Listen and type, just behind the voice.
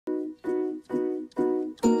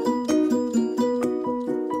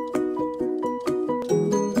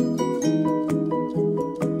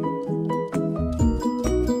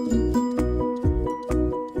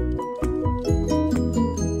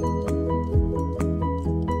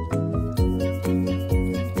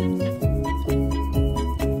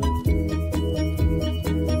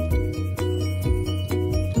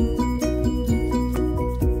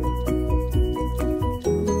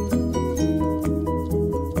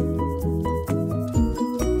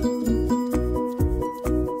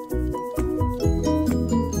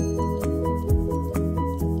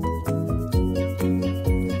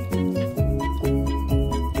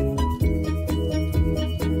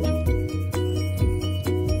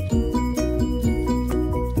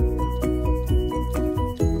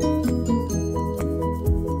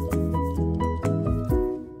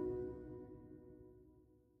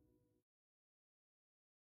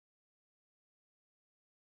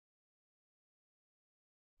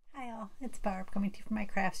Hi all, it's Barb coming to you from my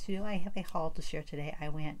craft studio. I have a haul to share today. I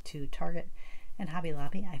went to Target and Hobby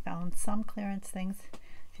Lobby. I found some clearance things.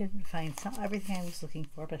 Didn't find everything I was looking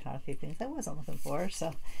for, but I found a few things I wasn't looking for.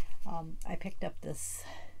 So I picked up this,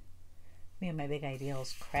 me and my big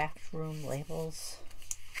ideals, craft room labels.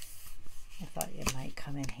 I thought it might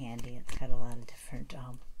come in handy. It's got a lot of different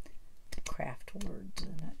craft words in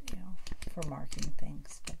it, for marking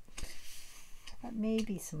things. But I thought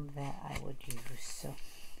maybe some of that I would use. So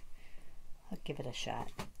I'll give it a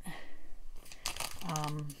shot.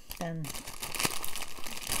 Then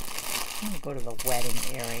I'm going to go to the wedding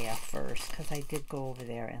area first because I did go over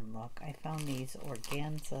there and look. I found these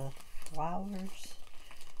organza flowers.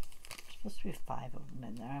 There's supposed to be 5 of them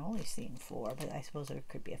in there. I'm only seeing 4, but I suppose there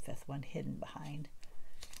could be a 5th one hidden behind.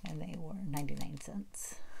 And they were 99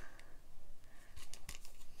 cents.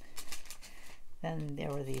 Then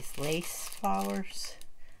there were these lace flowers.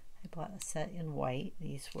 I bought a set in white.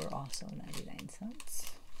 These were also 99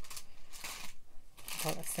 cents. I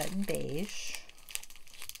bought a set in beige.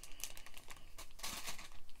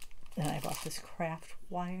 Then I bought this craft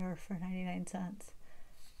wire for 99 cents.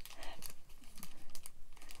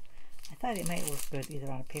 I thought it might look good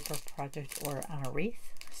either on a paper project or on a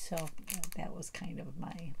wreath. So that was kind of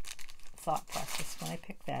my thought process when I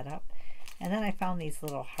picked that up. And then I found these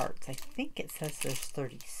little hearts. I think it says there's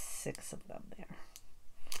 36 of them there.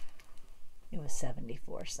 It was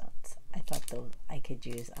 74 cents. I thought those I could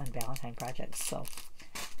use on Valentine projects. So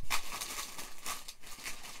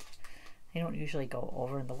I don't usually go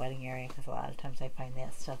over in the wedding area because a lot of times I find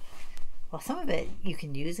that stuff. Well, some of it you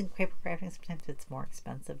can use in paper crafting. Sometimes it's more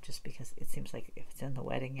expensive just because it seems like if it's in the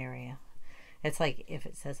wedding area. It's like if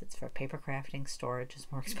it says it's for paper crafting, storage is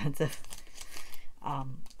more expensive.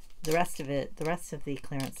 The rest of the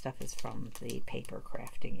clearance stuff is from the paper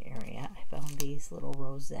crafting area. I found these little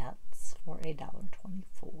rosettes for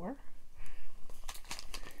 $1.24.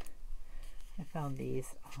 I found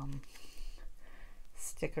these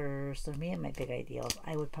stickers. They're me and my big ideals.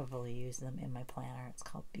 I would probably use them in my planner. It's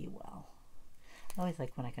called Be Well. I always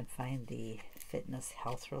like when I can find the fitness,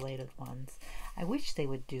 health related ones. I wish they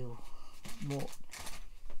would do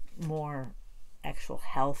more actual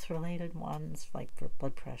health related ones, like for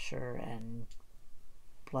blood pressure and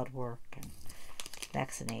blood work and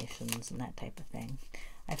vaccinations and that type of thing.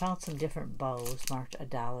 I found some different bows marked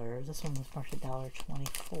 $1. This one was marked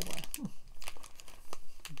 $1.24.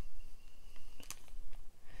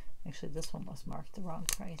 Actually, this one was marked the wrong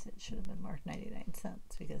price. It should have been marked 99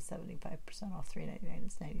 cents because 75% off $3.99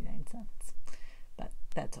 is 99 cents. But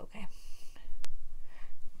that's okay.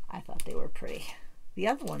 I thought they were pretty. The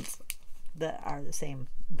other ones that are the same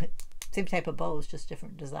type of bows, just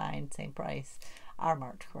different design, same price, are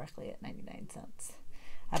marked correctly at 99 cents.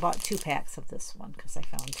 I bought 2 packs of this one because I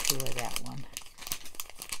found 2 of that one.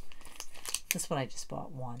 This one I just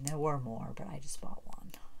bought 1. There were more, but I just bought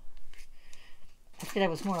 1. I figured I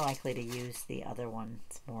was more likely to use the other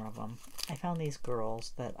ones, more of them. I found these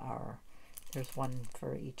girls that are, there's one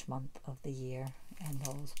for each month of the year, and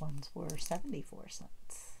those ones were 74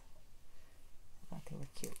 cents. I thought they were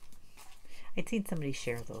cute. I'd seen somebody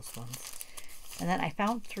share those ones. And then I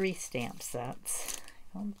found 3 stamp sets.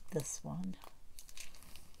 I found this one.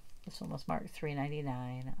 This one was marked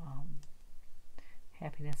 $3.99.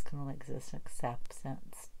 Happiness can only exist in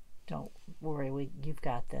acceptance. Don't worry, you've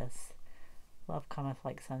got this. Love cometh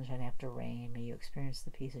like sunshine after rain. May you experience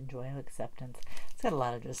the peace and joy of acceptance. It's got a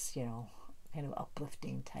lot of just, kind of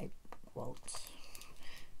uplifting type quotes.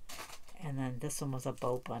 And then this one was a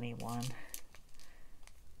Bow Bunny one.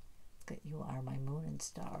 You are my moon and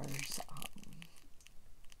stars.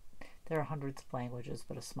 There are hundreds of languages,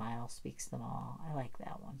 but a smile speaks them all. I like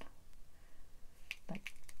that one. But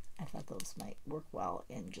I thought those might work well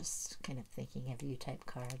in just kind of thinking of you type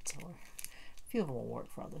cards, or a few of them will work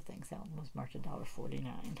for other things. That one was marked $1.49.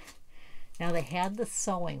 Now they had the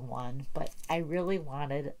sewing one, but I really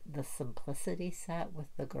wanted the simplicity set with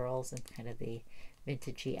the girls and kind of the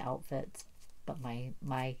vintagey outfits, but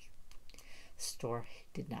my store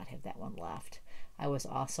did not have that one left. I was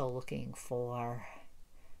also looking for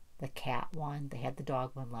the cat one. They had the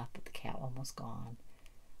dog one left, but the cat one was gone.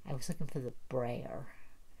 I was looking for the brayer,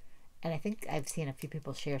 and I think I've seen a few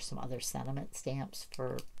people share some other sentiment stamps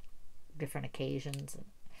for different occasions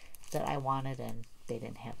that I wanted, and they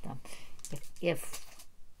didn't have them. If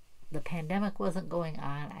the pandemic wasn't going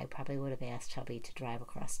on, I probably would have asked Chubby to drive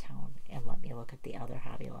across town and let me look at the other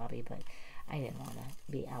Hobby Lobby, but I didn't want to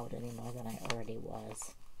be out any more than I already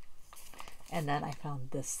was. And then I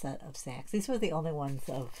found this set of sacks. These were the only ones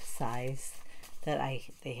of size that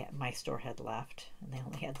my store had left, and they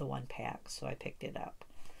only had the 1 pack, so I picked it up.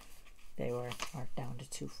 They were marked down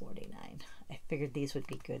to $2.49. I figured these would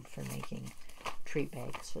be good for making treat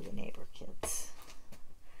bags for the neighbor kids.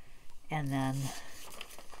 And then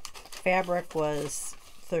fabric was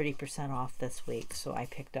 30% off this week, so I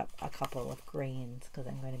picked up a couple of greens because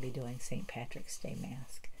I'm going to be doing St. Patrick's Day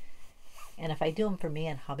mask. And if I do them for me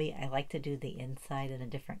and hubby, I like to do the inside in a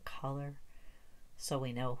different color so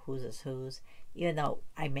we know whose is whose. Even though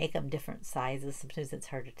I make them different sizes, sometimes it's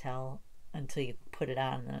hard to tell until you put it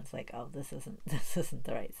on, and then it's like, oh, this isn't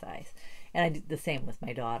the right size. And I do the same with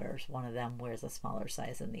my daughters. One of them wears a smaller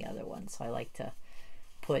size than the other one, so I like to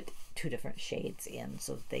put two different shades in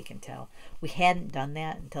so that they can tell. We hadn't done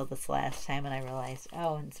that until this last time, and I realized,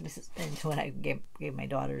 oh, and when I gave my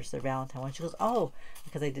daughters their Valentine one, she goes, oh,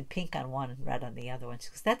 because I did pink on one and red on the other one. She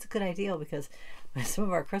goes, that's a good idea, because some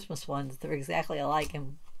of our Christmas ones, they're exactly alike,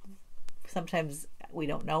 and sometimes we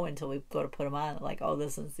don't know until we go to put them on, like, oh,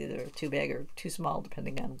 this is either too big or too small,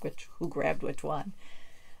 depending on who grabbed which one.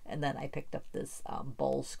 And then I picked up this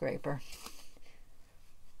bowl scraper.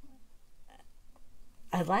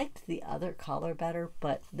 I liked the other color better,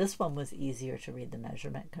 but this one was easier to read the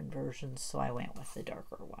measurement conversions, so I went with the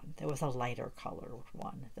darker one. There was a lighter color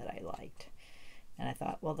one that I liked, and I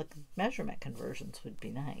thought, well, the measurement conversions would be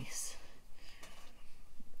nice.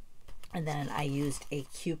 And then I used a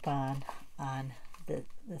coupon on this.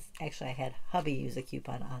 Actually, I had hubby use a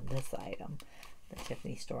coupon on this item, the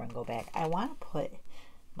Tiffany store, and go back. I want to put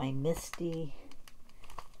my Misty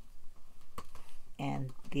and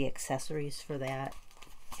the accessories for that.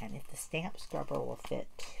 And if the stamp scrubber will fit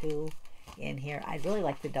too in here, I'd really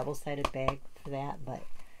like the double-sided bag for that, but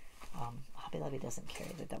Hobby Lobby doesn't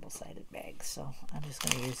carry the double-sided bag, so I'm just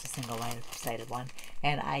going to use the single-sided one.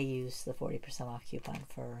 And I use the 40% off coupon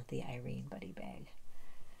for the Irene Buddy bag.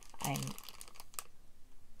 I'm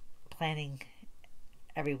planning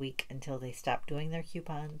every week until they stop doing their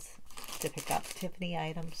coupons to pick up Tiffany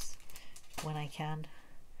items when I can.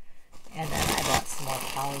 And then I bought some more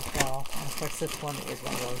polyfill. And of course this one is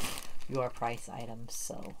one of those your price items,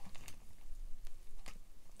 so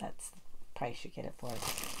that's the price you get it for.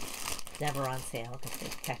 It's never on sale because they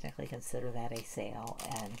technically consider that a sale,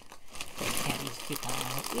 and they can't use coupon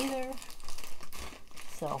on it either.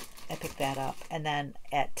 So I picked that up. And then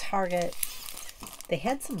at Target, they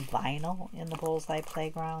had some vinyl in the Bullseye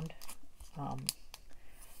Playground.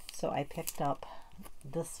 So I picked up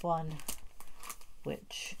this one,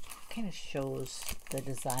 which kind of shows the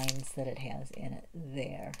designs that it has in it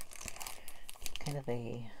there. Kind of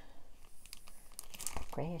a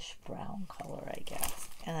grayish brown color, I guess.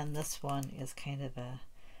 And then this one is kind of a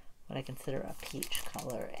what I consider a peach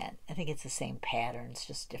color, and I think it's the same patterns,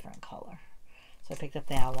 just different color. So I picked up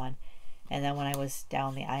that one. And then when I was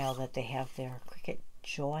down the aisle that they have their Cricut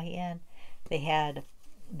Joy in, they had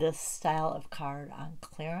this style of card on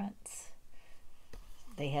clearance.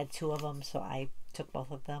 They had two of them, so I took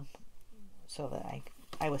both of them, so that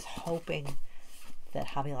I was hoping that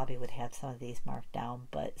Hobby Lobby would have some of these marked down,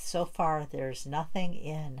 but so far there's nothing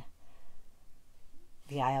in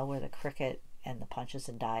the aisle where the Cricut and the punches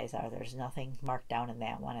and dies are. There's nothing marked down in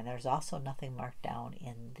that one, and there's also nothing marked down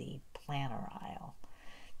in the planner aisle.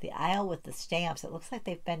 The aisle with the stamps, it looks like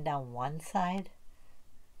they've been down one side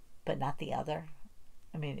but not the other.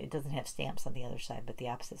 I mean, it doesn't have stamps on the other side, but the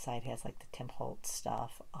opposite side has like the Tim Holtz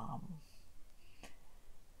stuff. I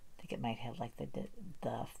think it might have like the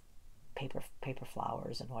paper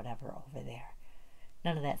flowers and whatever over there.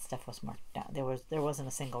 None of that stuff was marked down. There wasn't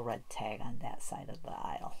a single red tag on that side of the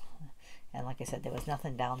aisle. And like I said, there was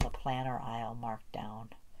nothing down the planner aisle marked down.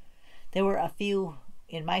 There were a few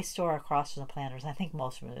in my store across from the planners. I think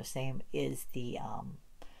most of them are the same. Is the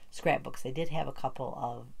scrapbooks. They did have a couple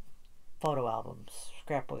of photo albums,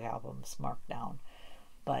 scrapbook albums marked down,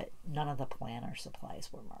 but none of the planner supplies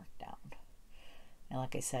were marked down. And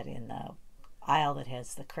like I said, in the aisle that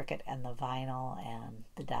has the Cricut and the vinyl and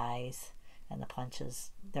the dies and the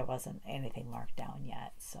punches, there wasn't anything marked down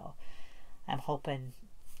yet. So I'm hoping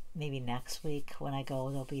maybe next week when I go,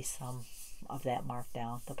 there'll be some of that marked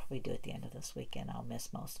down. They'll probably do it at the end of this weekend. I'll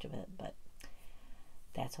miss most of it, but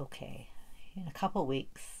that's okay. In a couple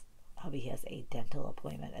weeks, hubby has a dental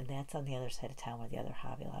appointment, and that's on the other side of town where the other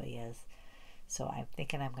Hobby Lobby is. So I'm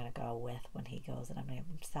thinking I'm going to go with when he goes, and I'm going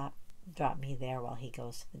to drop me there while he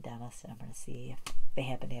goes to the dentist, and I'm going to see if they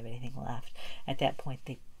happen to have anything left. At that point,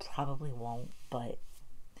 they probably won't, but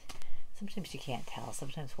sometimes you can't tell.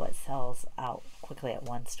 Sometimes what sells out quickly at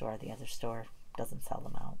one store, the other store doesn't sell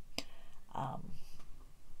them out. I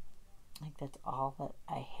think that's all that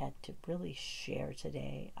I had to really share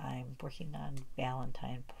today. I'm working on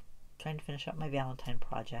trying to finish up my Valentine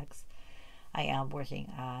projects. I am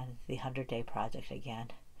working on the 100-day project again.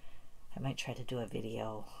 I might try to do a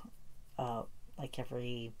video like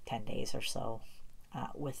every 10 days or so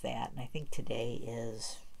with that. And I think today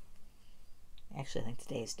is, actually I think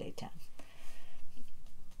today is day 10,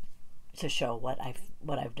 to show what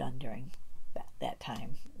I've done during that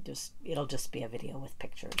time. It'll just be a video with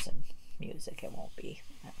pictures and music. It won't be,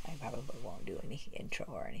 I probably won't do any intro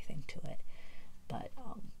or anything to it, but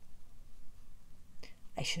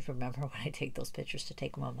I should remember when I take those pictures to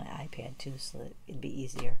take them on my iPad too, so that it'd be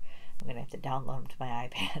easier. I'm gonna have to download them to my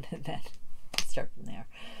iPad and then start from there.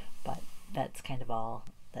 But that's kind of all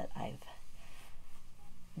that I've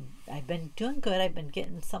been doing good. I've been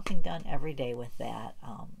getting something done every day with that.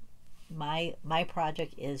 My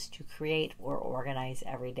project is to create or organize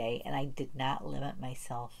every day, and I did not limit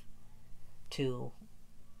myself to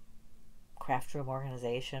craft room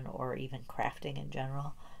organization or even crafting in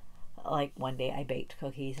general. Like one day I baked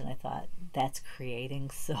cookies and I thought that's creating,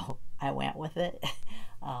 so I went with it.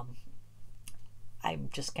 I'm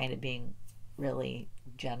just kind of being really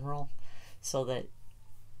general so that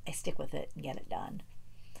I stick with it and get it done.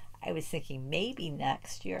 I was thinking maybe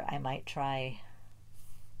next year I might try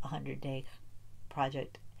a 100-day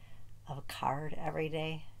project of a card every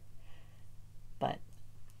day, but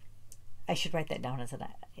I should write that down as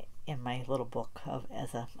in my little book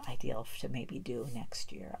as an ideal to maybe do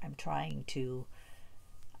next year. I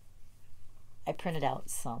printed out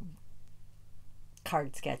some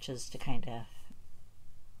card sketches to kind of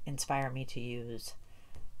inspire me to use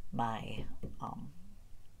my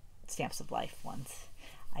Stamps of Life ones.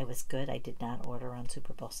 I was good. I did not order on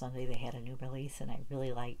Super Bowl Sunday. They had a new release, and I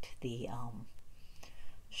really liked the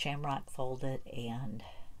Shamrock folded, and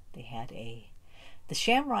they had the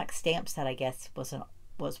Shamrock stamp set, I guess,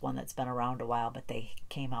 was one that's been around a while, but they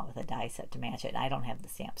came out with a die set to match it. And I don't have the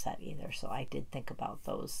stamp set either, so I did think about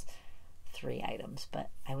those 3 items, but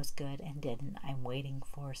I was good and didn't. I'm waiting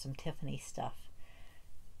for some Tiffany stuff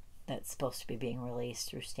that's supposed to be being released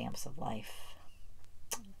through Stamps of Life.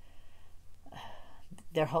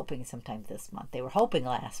 They're hoping sometime this month. They were hoping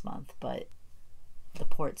last month, but the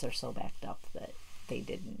ports are so backed up that they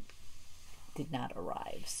did not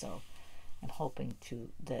arrive. So I'm hoping to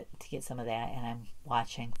get some of that, and I'm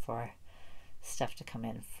watching for stuff to come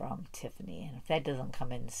in from Tiffany. And if that doesn't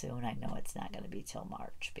come in soon, I know it's not going to be till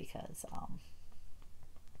March, because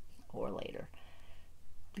or later,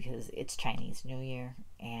 because it's Chinese New Year,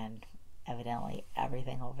 and evidently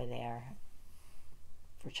everything over there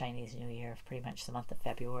for Chinese New Year, pretty much the month of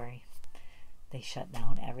February, they shut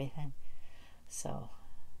down everything. So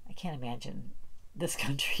I can't imagine this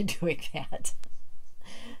country doing that.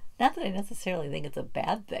 Not that I necessarily think it's a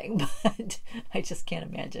bad thing, but I just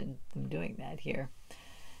can't imagine them doing that here.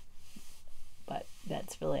 But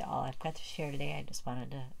that's really all I've got to share today. I just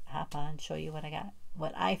wanted to hop on, show you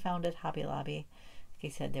what I found at Hobby Lobby.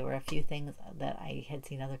 Like I said, there were a few things that I had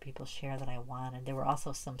seen other people share that I wanted. There were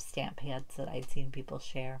also some stamp pads that I'd seen people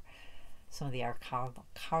share, some of the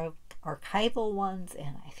archival ones,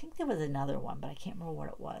 and I think there was another one, but I can't remember what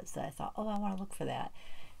it was, that I thought, oh, I want to look for that.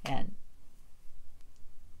 And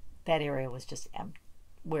that area was just empty,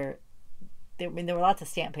 where there were lots of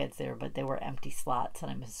stamp pads there, but there were empty slots, and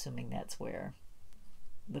I'm assuming that's where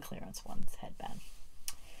the clearance ones had been.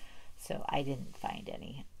 So I didn't find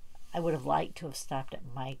any. I would have liked to have stopped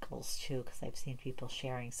at Michael's too, because I've seen people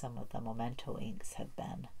sharing some of the Memento inks have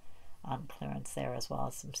been on clearance there, as well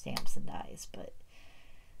as some stamps and dies, but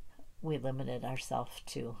we limited ourselves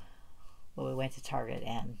to, well, we went to Target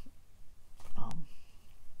and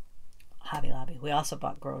Hobby Lobby. We also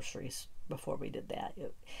bought groceries before we did that.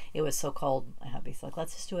 It was so cold, my hubby's like,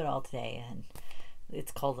 let's just do it all today, and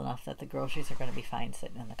it's cold enough that the groceries are going to be fine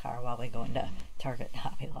sitting in the car while we go into Target and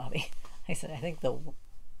Hobby Lobby. I said, I think the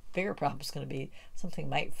bigger problem is going to be something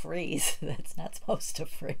might freeze that's not supposed to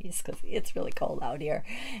freeze, because it's really cold out here.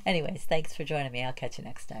 Anyways, thanks for joining me. I'll catch you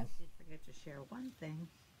next time. I did forget to share one thing.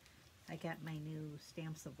 I got my new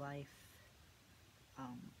Stamps of Life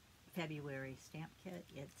February stamp kit.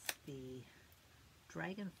 It's the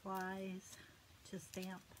dragonflies to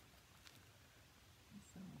stamp.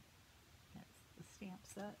 So that's the stamp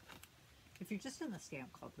set. If you're just in the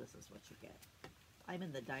stamp club, this is what you get. I'm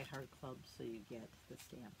in the Die Hard Club, so you get the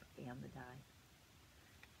stamp and the die.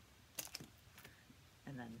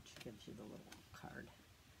 And then she gives you the little card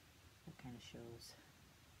that kind of shows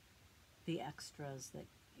the extras that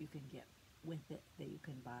you can get with it, that you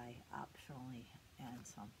can buy optionally, and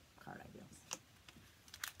some card ideals.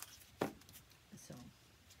 So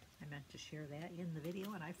I meant to share that in the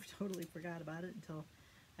video, and I totally forgot about it until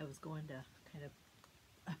I was going to kind of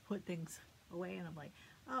put things away, and I'm like,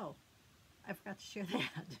 oh, I forgot to share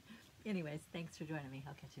that. Anyways, thanks for joining me.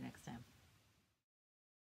 I'll catch you next time.